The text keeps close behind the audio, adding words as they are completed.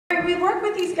we work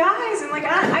with these guys, and like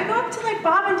I go up to like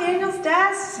Bob and Daniel's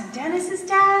desks and Dennis's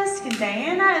desk and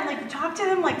Diana, and like talk to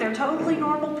them like they're totally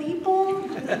normal people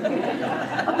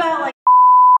about like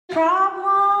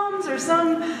problems or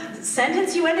some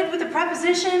sentence you ended with a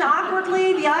preposition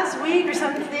awkwardly the last week or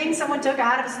something someone took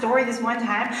out of a story this one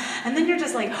time, and then you're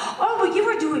just like, oh, but you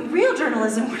were doing real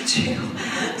journalism, weren't you?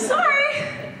 Sorry.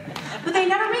 But they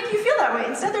never make you feel that way.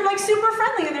 Instead, they're like super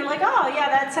friendly, and they're like, oh yeah,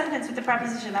 that sentence with the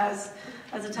preposition, that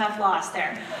was a tough loss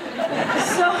there.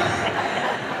 So,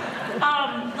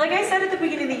 like I said at the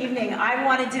beginning of the evening, I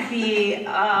wanted to be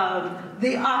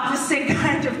the opposite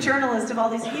kind of journalist of all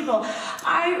these people.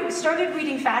 I started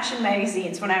reading fashion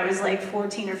magazines when I was like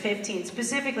 14 or 15.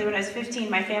 Specifically, when I was 15,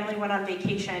 my family went on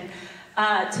vacation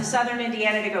to southern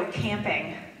Indiana to go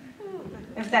camping.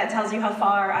 If that tells you how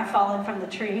far I've fallen from the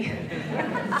tree.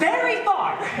 Very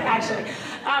far, actually.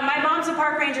 My mom's a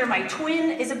park ranger, my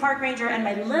twin is a park ranger, and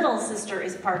my little sister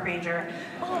is a park ranger.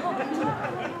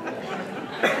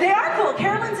 They are cool.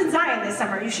 Carolyn's in Zion this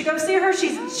summer. You should go see her.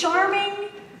 She's charming.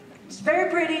 She's very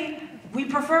pretty. We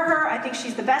prefer her. I think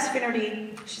she's the best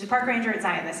Finnerty. She's a park ranger at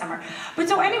Zion this summer. But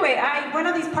so anyway, I went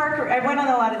on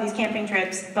a lot of these camping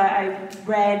trips, but I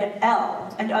read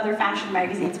Elle and other fashion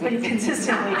magazines pretty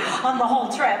consistently on the whole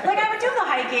trip. Like I would do the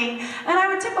hiking, and I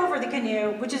would tip over the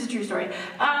canoe, which is a true story.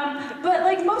 But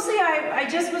like mostly I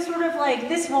just was sort of like,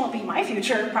 this won't be my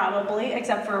future probably,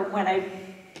 except for when I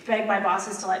begged my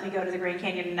bosses to let me go to the Grand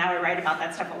Canyon, and now I write about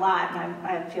that stuff a lot, and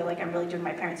I feel like I'm really doing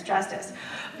my parents justice.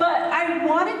 But I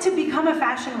wanted to become a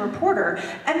fashion reporter,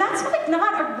 and that's like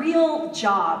not a real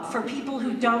job for people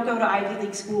who don't go to Ivy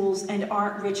League schools and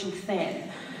aren't rich and thin.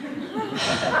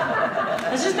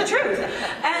 That's just the truth.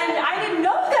 And I didn't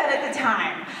know that at the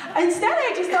time. Instead,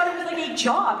 I just thought it was like a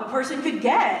job a person could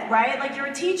get, right? Like you're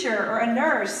a teacher or a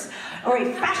nurse or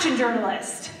a fashion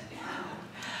journalist.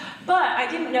 But I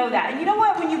didn't know that. And you know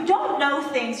what? When you don't know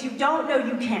things, you don't know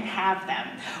you can't have them.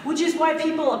 Which is why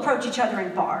people approach each other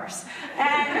in bars.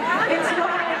 And it's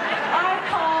why I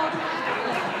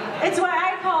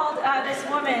called this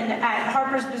woman at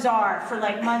Harper's Bazaar for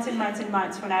like months and months and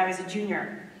months when I was a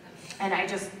junior. And I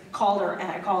just called her,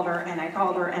 and I called her, and I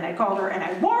called her, and I called her, and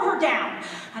I wore her down.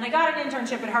 And I got an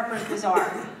internship at Harper's Bazaar,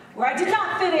 where I did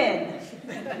not fit in.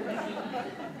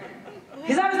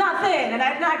 Because I was not thin, and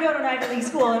I did not go to an Ivy League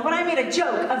school, and when I made a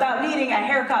joke about needing a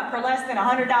haircut for less than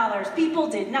 $100, people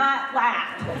did not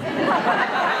laugh.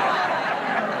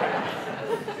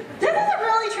 This is a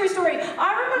really true story.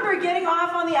 I remember getting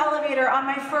off on the elevator on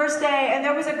my first day, and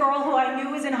there was a girl who I knew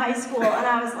was in high school, and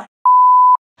I was like,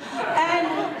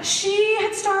 and she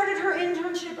had started her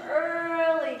internship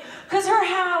early, because her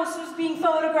house was being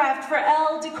photographed for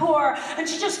Elle Decor, and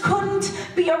she just couldn't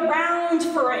be around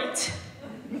for it.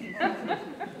 I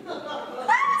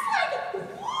was like,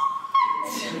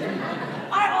 what?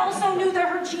 I also knew that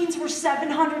her jeans were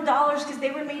 $700 because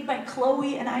they were made by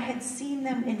Chloe, and I had seen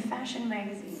them in fashion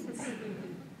magazines.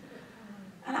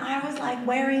 And I was like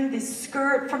wearing this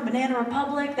skirt from Banana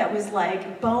Republic that was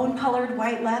like bone-colored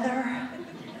white leather.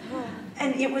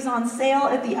 And it was on sale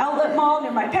at the outlet mall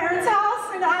near my parents' house,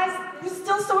 and it was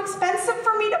still so expensive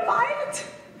for me to buy it.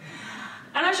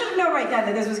 And I should have known right then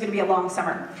that this was going to be a long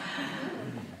summer.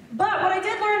 But what I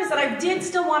did learn is that I did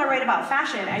still want to write about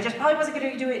fashion. I just probably wasn't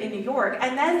going to do it in New York.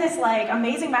 And then this like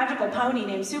amazing magical pony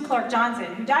named Sue Clark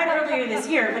Johnson, who died earlier this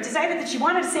year, but decided that she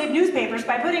wanted to save newspapers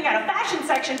by putting out a fashion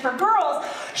section for girls,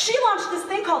 she launched this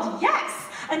thing called Yes.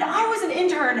 And I was an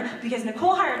intern because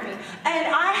Nicole hired me. And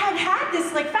I had had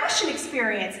this like fashion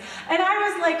experience. And I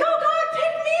was like, oh God,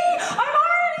 pick me! I'm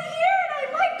already here and I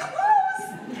like clothes!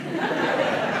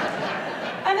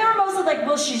 And they were mostly like,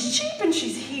 well, she's cheap and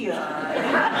she's here.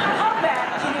 How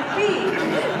bad can it be?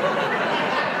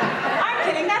 I'm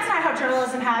kidding, that's not how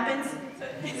journalism happens.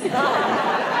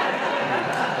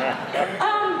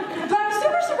 But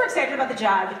I'm super excited about the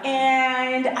job,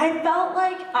 and I felt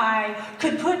like I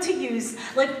could put to use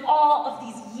like all of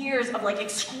these years of like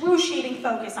excruciating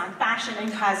focus on fashion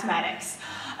and cosmetics.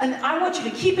 And I want you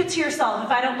to keep it to yourself if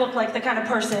I don't look like the kind of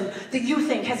person that you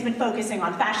think has been focusing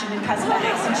on fashion and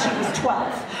cosmetics since she was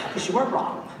 12, because you were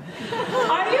wrong.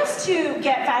 I used to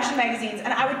get fashion magazines,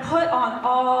 and I would put on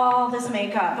all this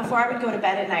makeup before I would go to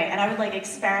bed at night, and I would like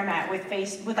experiment with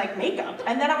like makeup,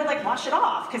 and then I would like wash it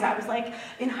off because I was like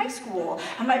in high school,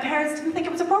 and my parents didn't think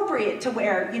it was appropriate to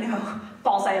wear, you know,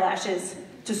 false eyelashes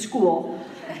to school.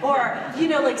 Or, you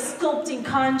know, like sculpting,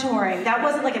 contouring. That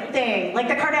wasn't like a thing. Like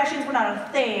the Kardashians were not a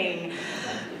thing.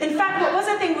 In fact, what was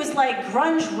a thing was like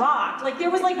grunge rock. Like there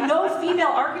was like no female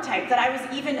archetype that I was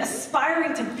even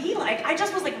aspiring to be like. I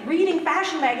just was like reading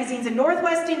fashion magazines in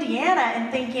Northwest Indiana and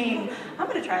thinking, I'm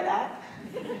gonna try that.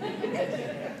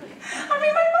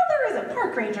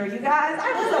 park ranger, you guys.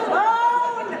 I was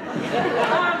alone.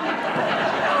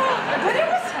 But it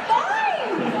was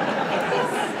fine.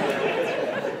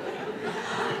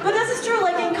 But this is true,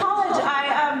 like in college,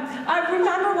 I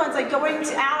remember once like going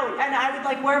out and I would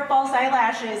like wear false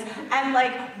eyelashes and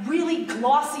like really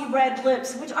glossy red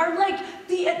lips, which are like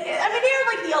they're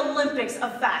like the Olympics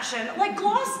of fashion. Like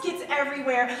gloss gets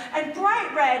everywhere and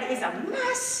bright red is a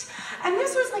mess. And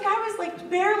this was like, I was like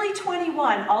barely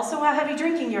 21, also a heavy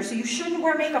drinking year, so you shouldn't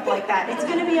wear makeup like that. It's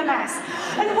gonna be a mess.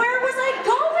 And where was I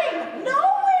going?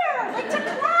 Nowhere, like to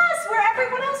class, where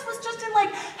everyone else was just in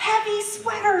like heavy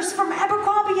sweaters from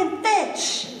Abercrombie and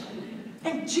Fitch.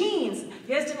 And jeans.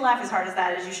 You guys didn't laugh as hard as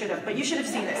that as you should have, but you should have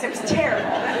seen this. It was terrible.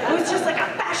 It was just like a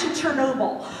fashion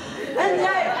Chernobyl. And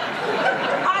I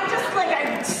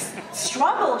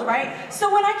struggled, right?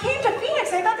 So when I came to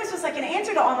Phoenix, I thought this was like an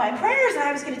answer to all my prayers, and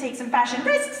I was going to take some fashion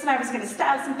risks, and I was going to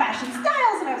style some fashion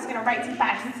styles, and I was going to write some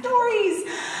fashion stories.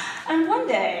 And one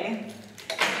day,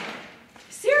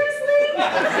 seriously?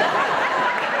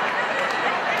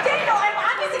 Daniel, I'm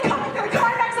obviously coming to the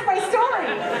climax of my story.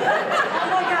 Oh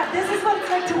my God, this is what it's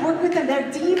like to work with them.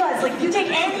 They're divas. Like, you take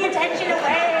any attention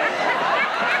away.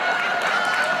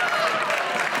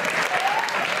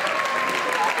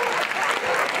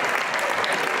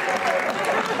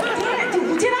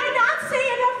 Did I not say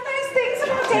enough nice things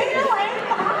about Daniel and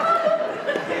Bob?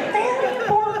 Very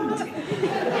important.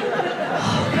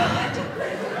 Oh God.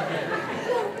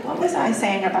 What was I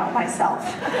saying about myself?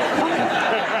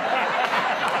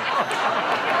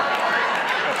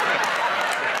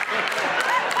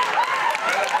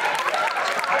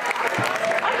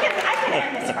 I can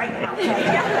end this right now.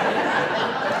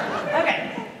 Okay.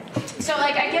 So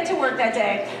like I get to work that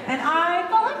day, and I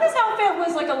felt like this outfit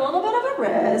was like a little bit of a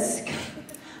risk.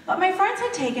 But my friends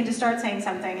had taken to start saying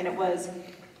something, and it was,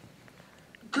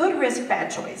 good risk, bad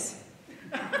choice.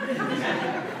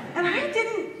 And I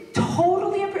didn't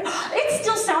totally appreciate it. It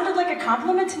still sounded like a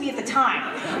compliment to me at the time.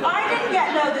 I didn't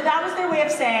yet know that that was their way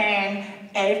of saying,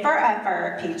 A for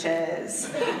effort, peaches.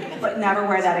 But never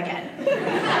wear that again.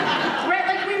 Right,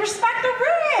 like we respect the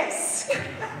risk.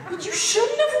 But you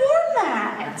shouldn't have worn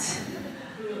that.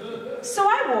 So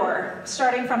I wore,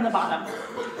 starting from the bottom,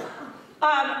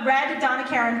 red Donna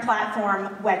Karan platform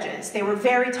wedges. They were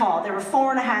very tall. They were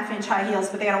 4.5-inch high heels,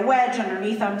 but they had a wedge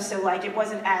underneath them, so like it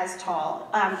wasn't as tall.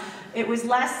 It was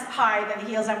less high than the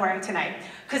heels I'm wearing tonight,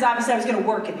 because obviously I was going to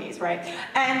work in these, right?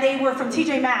 And they were from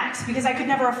TJ Maxx, because I could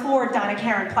never afford Donna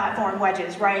Karan platform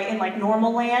wedges, right, in like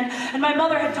normal land. And my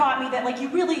mother had taught me that like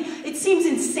it seems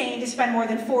insane to spend more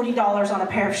than $40 on a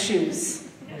pair of shoes.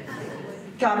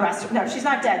 God rest her. No, she's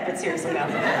not dead, but seriously though.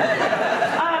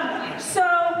 So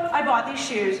I bought these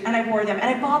shoes and I wore them, and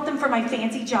I bought them for my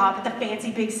fancy job at the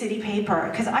fancy big city paper,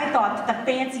 because I thought that the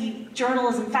fancy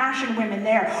journalism fashion women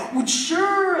there would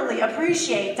surely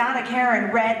appreciate Donna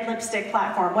Karan red lipstick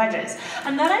platform wedges.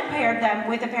 And then I paired them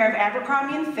with a pair of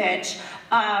Abercrombie and Fitch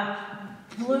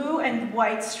blue and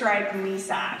white striped knee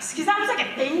socks, because that was like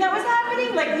a thing that was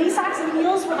happening. Like knee socks and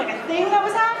heels were like a thing that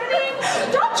was happening.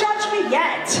 Don't judge me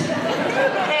yet.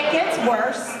 It gets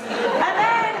worse. And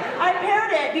then I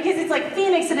paired it, because it's like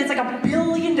Phoenix and it's like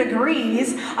 1,000,000,000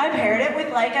 degrees, I paired it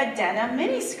with like a denim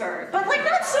mini skirt. But like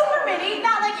not super mini,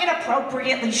 not like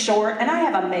inappropriately short, and I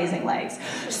have amazing legs.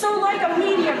 So like a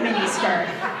medium mini skirt.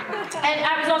 And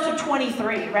I was also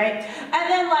 23, right? And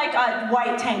then like a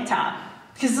white tank top,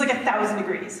 because it's like 1,000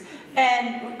 degrees.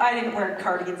 And I didn't wear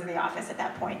cardigans in the office at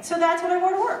that point. So that's what I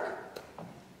wore to work.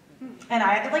 And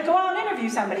I had to like go out and interview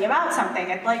somebody about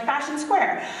something at like Fashion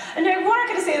Square. And I wasn't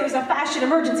gonna say there was a fashion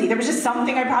emergency. There was just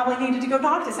something I probably needed to go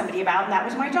talk to somebody about, and that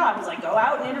was my job. It was like go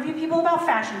out and interview people about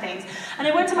fashion things. And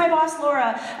I went to my boss,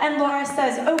 Laura, and Laura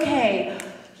says, okay,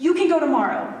 you can go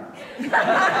tomorrow.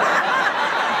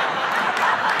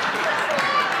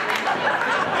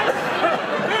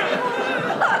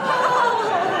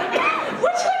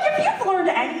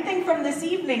 Anything from this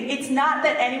evening, it's not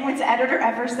that anyone's editor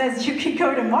ever says you can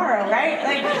go tomorrow, right?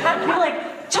 Like, you're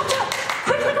like, chop chop,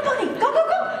 quick like a bunny, go, go,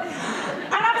 go.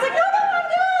 And I was like, no, I'm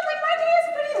good. Like, my day is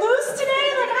pretty loose today.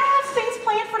 Like, I have things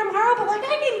planned for tomorrow, but like,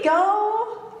 I can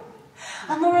go.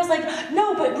 And Laura's like,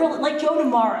 no, but really, like, go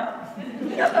tomorrow.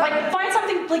 Like, find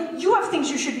something, like, you have things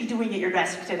you should be doing at your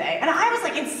desk today. And I was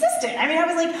like insistent. I mean, I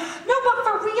was like, no, but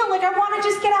for real, like, I want to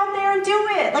just get out there and do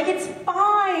it. Like, it's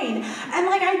fine. And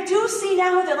like, I do see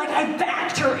now that like, I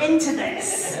backed her into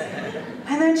this.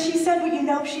 And then she said what you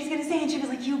know she's gonna say, and she was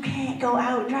like, you can't go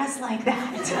out dressed like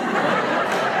that.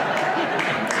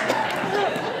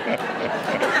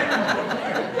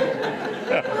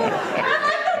 And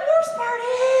like, the worst part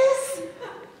is,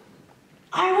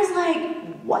 I was like,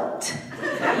 what?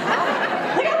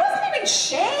 Like, I wasn't even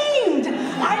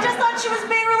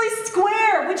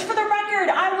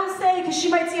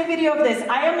video of this.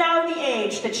 I am now the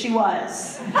age that she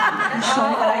was. Showing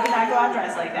that I cannot go out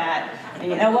dressed like that.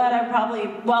 And you know what,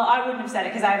 I wouldn't have said it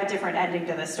because I have a different ending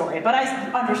to this story, but I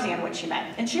understand what she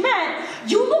meant. And she meant,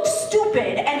 you look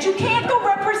stupid and you can't go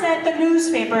represent the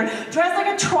newspaper dressed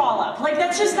like a trollop. Like,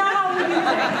 that's just not how we do things.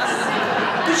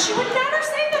 But she would never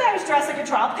say that I was dressed like a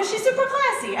trollop because she's super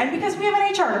classy and because we have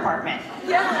an HR department.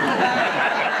 Yeah.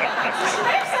 So she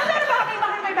may have said that about me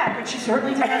behind my back, but she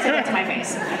certainly did not say that to my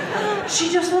face. She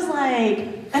just was like,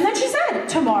 and then she said,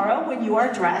 tomorrow when you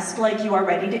are dressed like you are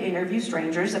ready to interview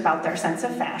strangers about their sense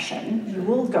of fashion, you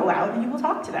will go out and you will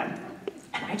talk to them.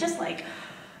 And I just like,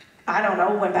 I don't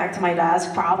know, went back to my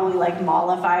desk, probably like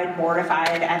mollified,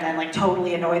 mortified, and then like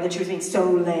totally annoyed that she was being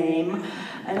so lame.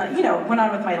 And you know, went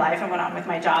on with my life and went on with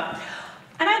my job.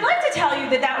 And I'd like to tell you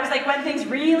that that was like when things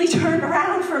really turned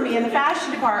around for me in the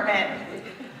fashion department,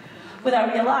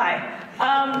 without being a lie.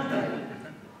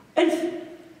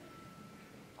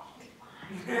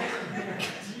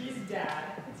 Jeez, Dad.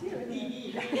 It's you.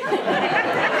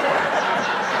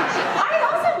 I'd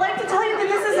also like to tell you that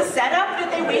this is a setup, that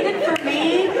they waited for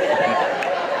me,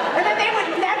 and that they would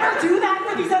never do that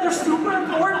for these other super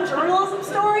important journalism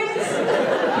stories.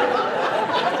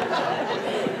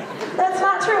 That's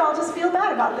not true. I'll just feel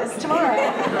bad about this tomorrow.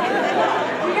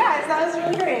 You guys, that was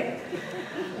really great.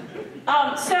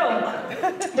 So,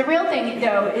 the real thing,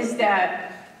 though, is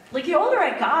that, like, the older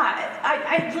I got,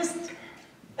 I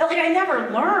never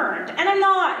learned. And I'm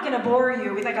not gonna bore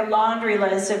you with like a laundry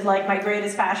list of like my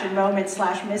greatest fashion moments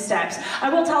 / missteps. I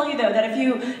will tell you though that a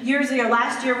few years ago,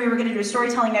 last year, we were gonna do a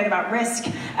storytelling night about risk.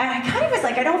 And I kind of was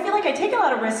like, I don't feel like I take a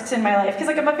lot of risks in my life because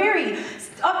like I'm a very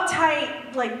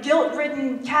uptight, like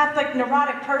guilt-ridden, Catholic,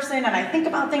 neurotic person, and I think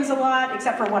about things a lot,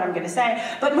 except for what I'm gonna say.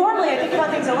 But normally I think about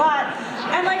things a lot.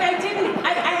 And like I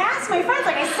asked my friends,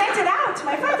 like I sent it out to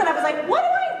my friends and I was like, what do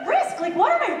I risk? Like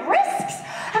what are my risks?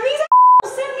 And these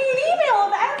send me an email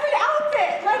of every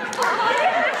outfit. Like unprompted.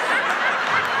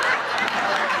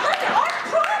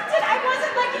 I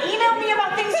wasn't like, email me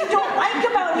about things you don't like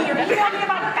about me or email me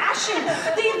about fashion.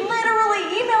 They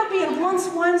literally emailed me, and once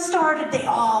one started, they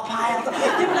all piled up.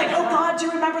 They were like, oh God, do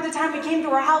you remember the time we came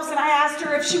to her house and I asked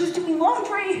her if she was doing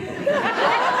laundry?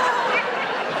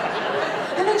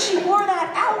 And then she wore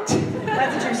that out.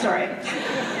 That's a true story.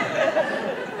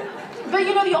 But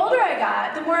you know, the older I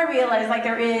got, the more I realized like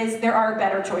there are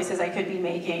better choices I could be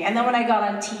making. And then when I got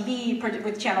on TV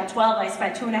with Channel 12, I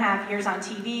spent 2.5 years on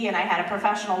TV, and I had a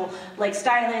professional like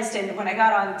stylist. And when I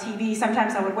got on TV,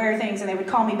 sometimes I would wear things, and they would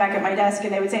call me back at my desk,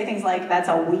 and they would say things like, "That's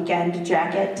a weekend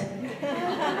jacket,"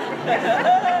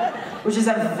 which is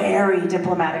a very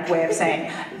diplomatic way of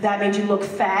saying that made you look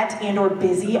fat and/or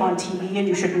busy on TV, and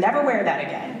you should never wear that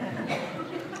again.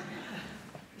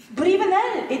 But even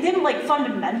then, it didn't like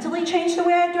fundamentally change the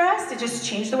way I dressed, it just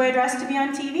changed the way I dressed to be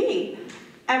on TV.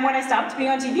 And when I stopped being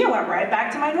on TV, I went right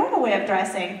back to my normal way of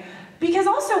dressing. Because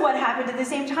also what happened at the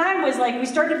same time was like we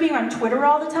started being on Twitter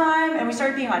all the time, and we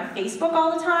started being on Facebook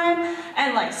all the time,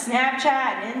 and like Snapchat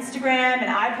and Instagram,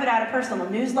 and I put out a personal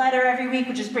newsletter every week,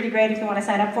 which is pretty great if you want to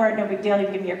sign up for it, no big deal, you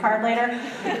can give me your card later.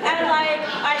 And like,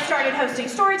 I started hosting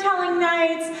storytelling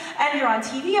nights, and you're on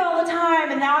TV all the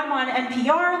time, and now I'm on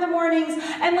NPR in the mornings,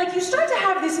 and like you start to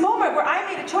have this moment where I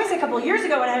made a choice a couple of years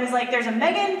ago, and I was like, there's a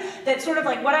Megan that's sort of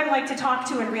like what I like to talk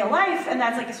to in real life, and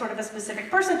that's like a sort of a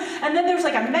specific person, and then there's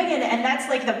like a Megan, and that's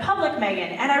like the public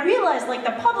Megan. And I realized like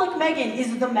the public Megan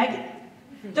is the Megan.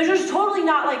 There's just totally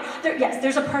not like, yes,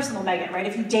 there's a personal Megan, right?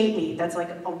 If you date me, that's like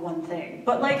a one thing.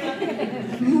 But like,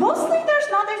 mostly there's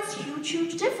not this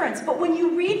huge difference. But when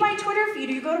you read my Twitter feed,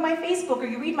 or you go to my Facebook, or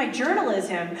you read my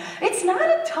journalism, it's not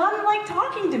a ton like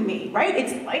talking to me, right?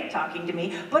 It's like talking to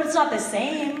me, but it's not the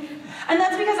same. And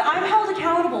that's because I'm held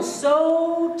accountable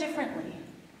so differently.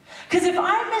 Because if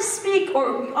I misspeak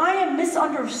or I am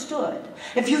misunderstood,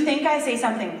 if you think I say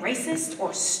something racist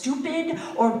or stupid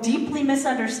or deeply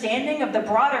misunderstanding of the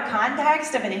broader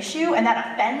context of an issue and that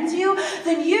offends you,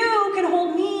 then you can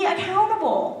hold me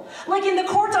accountable. Like in the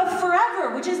court of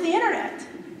forever, which is the internet.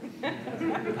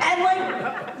 And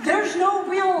like, there's no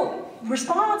real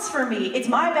response for me. It's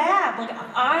my bad. Like,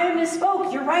 I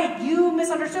misspoke. You're right. You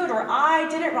misunderstood, or I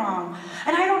did it wrong.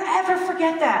 And I don't ever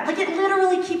forget that. Like, it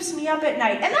literally keeps me up at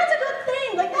night. And that's a good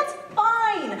thing. Like, that's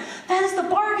fine. That is the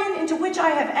bargain into which I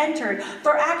have entered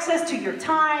for access to your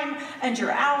time and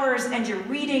your hours and your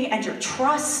reading and your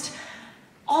trust.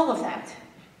 All of that.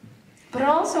 But it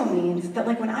also means that,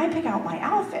 like, when I pick out my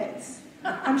outfits,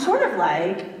 I'm sort of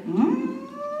like,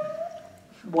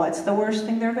 what's the worst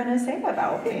thing they're gonna say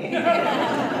about me?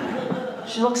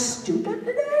 She looks stupid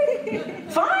today?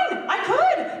 Fine, I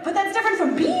could, but that's different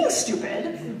from being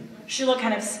stupid. She looked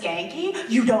kind of skanky.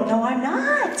 You don't know I'm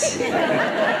not.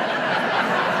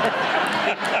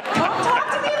 Come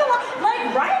talk to me,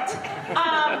 like,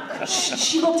 right?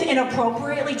 She looked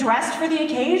inappropriately dressed for the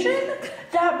occasion.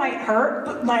 That might hurt,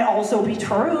 but might also be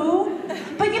true.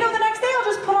 But you know, the next day I'll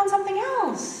just put on something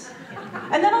else.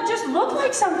 And then I'll just look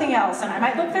like something else, and I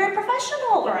might look very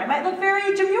professional, or I might look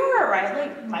very demure, or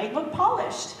I might look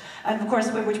polished. And of course,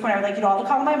 at which point I would like, all to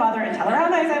call my mother and tell her how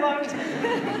nice I looked.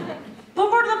 But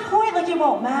more to the point, like, it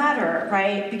won't matter,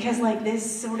 right? Because like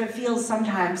this sort of feels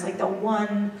sometimes like the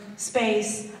one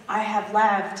space I have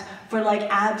left for like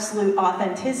absolute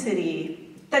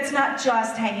authenticity. That's not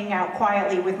just hanging out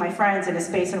quietly with my friends in a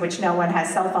space in which no one has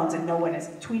cell phones and no one is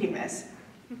tweeting this.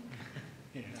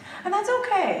 And that's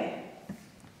okay.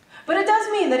 But it does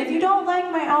mean that if you don't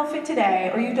like my outfit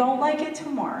today, or you don't like it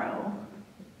tomorrow,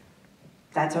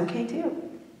 that's okay too.